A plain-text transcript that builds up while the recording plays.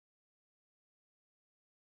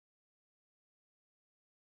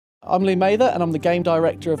I'm Lee Mather and I'm the Game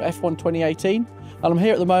Director of F1 2018, and I'm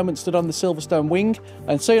here at the moment stood on the Silverstone wing,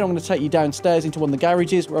 and soon I'm going to take you downstairs into one of the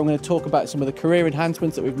garages where I'm going to talk about some of the career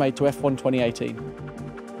enhancements that we've made to F1 2018.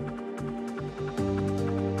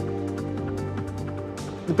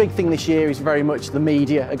 The big thing this year is very much the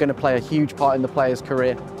media are going to play a huge part in the player's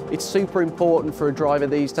career. It's super important for a driver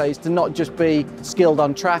these days to not just be skilled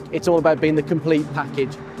on track, it's all about being the complete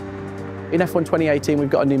package. In F1 2018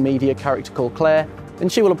 we've got a new media character called Claire,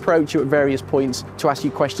 and she will approach you at various points to ask you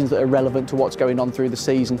questions that are relevant to what's going on through the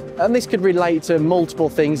season. And this could relate to multiple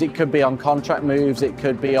things. It could be on contract moves, it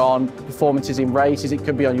could be on performances in races, it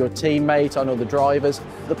could be on your teammate, on other drivers.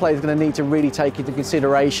 The player's going to need to really take into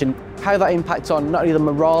consideration how that impacts on not only the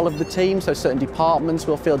morale of the team, so certain departments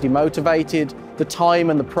will feel demotivated, the time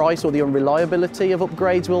and the price or the unreliability of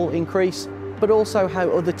upgrades will increase, but also how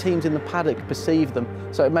other teams in the paddock perceive them.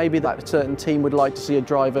 So it may be that a certain team would like to see a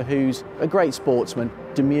driver who's a great sportsman,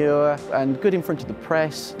 demure and good in front of the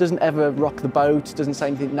press, doesn't ever rock the boat, doesn't say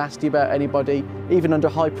anything nasty about anybody, even under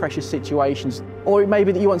high pressure situations. Or it may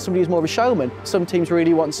be that you want somebody who's more of a showman. Some teams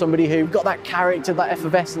really want somebody who's got that character, that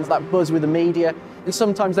effervescence, that buzz with the media. And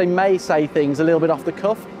sometimes they may say things a little bit off the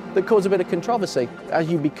cuff that cause a bit of controversy.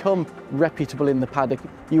 As you become reputable in the paddock,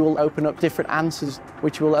 you will open up different answers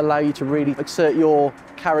which will allow you to really exert your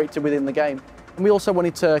character within the game. And we also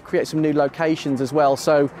wanted to create some new locations as well.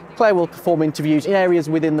 So Claire will perform interviews in areas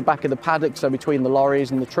within the back of the paddock, so between the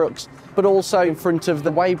lorries and the trucks, but also in front of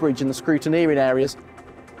the weighbridge and the scrutineering areas.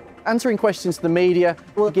 Answering questions to the media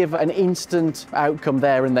will give an instant outcome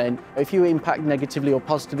there and then. If you impact negatively or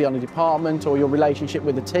positively on a department or your relationship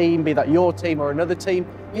with a team, be that your team or another team,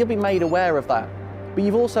 you'll be made aware of that. But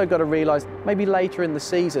you've also got to realise maybe later in the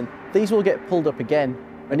season, these will get pulled up again.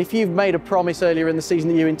 And if you've made a promise earlier in the season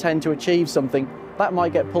that you intend to achieve something, that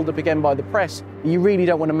might get pulled up again by the press. You really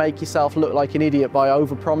don't want to make yourself look like an idiot by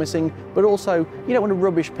over-promising, but also you don't want to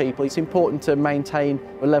rubbish people. It's important to maintain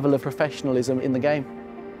a level of professionalism in the game.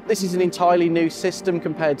 This is an entirely new system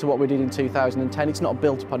compared to what we did in 2010. It's not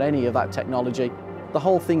built upon any of that technology. The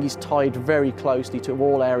whole thing is tied very closely to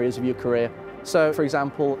all areas of your career. So, for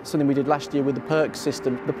example, something we did last year with the perks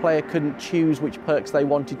system, the player couldn't choose which perks they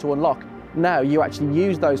wanted to unlock. Now you actually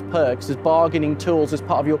use those perks as bargaining tools as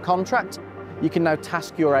part of your contract. You can now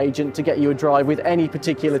task your agent to get you a drive with any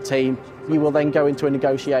particular team. You will then go into a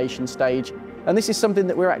negotiation stage. And this is something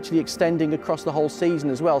that we're actually extending across the whole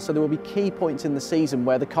season as well. So there will be key points in the season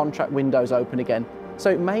where the contract windows open again.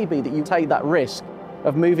 So it may be that you take that risk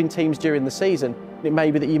of moving teams during the season. It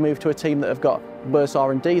may be that you move to a team that have got worse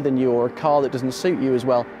R&D than you or a car that doesn't suit you as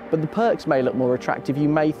well. But the perks may look more attractive. You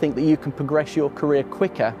may think that you can progress your career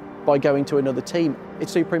quicker by going to another team.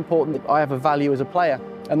 It's super important that I have a value as a player,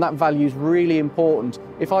 and that value is really important.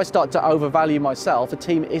 If I start to overvalue myself, a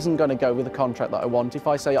team isn't going to go with the contract that I want. If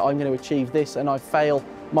I say I'm going to achieve this and I fail,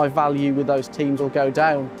 my value with those teams will go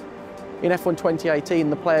down. In F1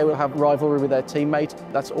 2018, the player will have rivalry with their teammate.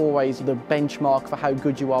 That's always the benchmark for how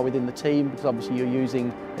good you are within the team, because obviously you're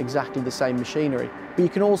using exactly the same machinery. But you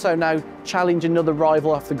can also now challenge another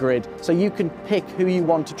rival off the grid, so you can pick who you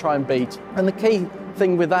want to try and beat. And the key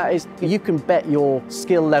thing with that is you can bet your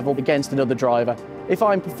skill level against another driver. If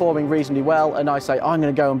I'm performing reasonably well and I say I'm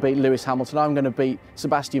going to go and beat Lewis Hamilton, I'm going to beat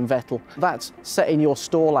Sebastian Vettel, that's setting your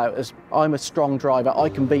stall out as I'm a strong driver, I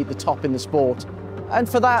can beat the top in the sport. And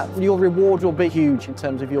for that, your reward will be huge in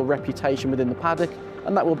terms of your reputation within the paddock,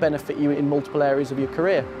 and that will benefit you in multiple areas of your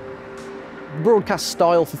career. Broadcast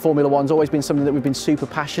style for Formula One's always been something that we've been super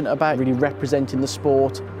passionate about, really representing the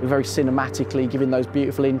sport, very cinematically, giving those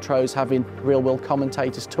beautiful intros, having real-world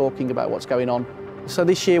commentators talking about what's going on. So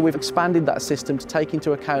this year we've expanded that system to take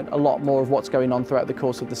into account a lot more of what's going on throughout the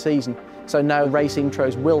course of the season. So now race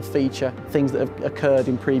intros will feature things that have occurred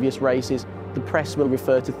in previous races. The press will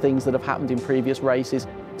refer to things that have happened in previous races.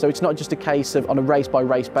 So it's not just a case of on a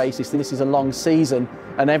race-by-race basis. This is a long season,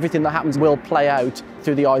 and everything that happens will play out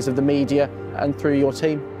through the eyes of the media and through your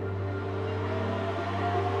team.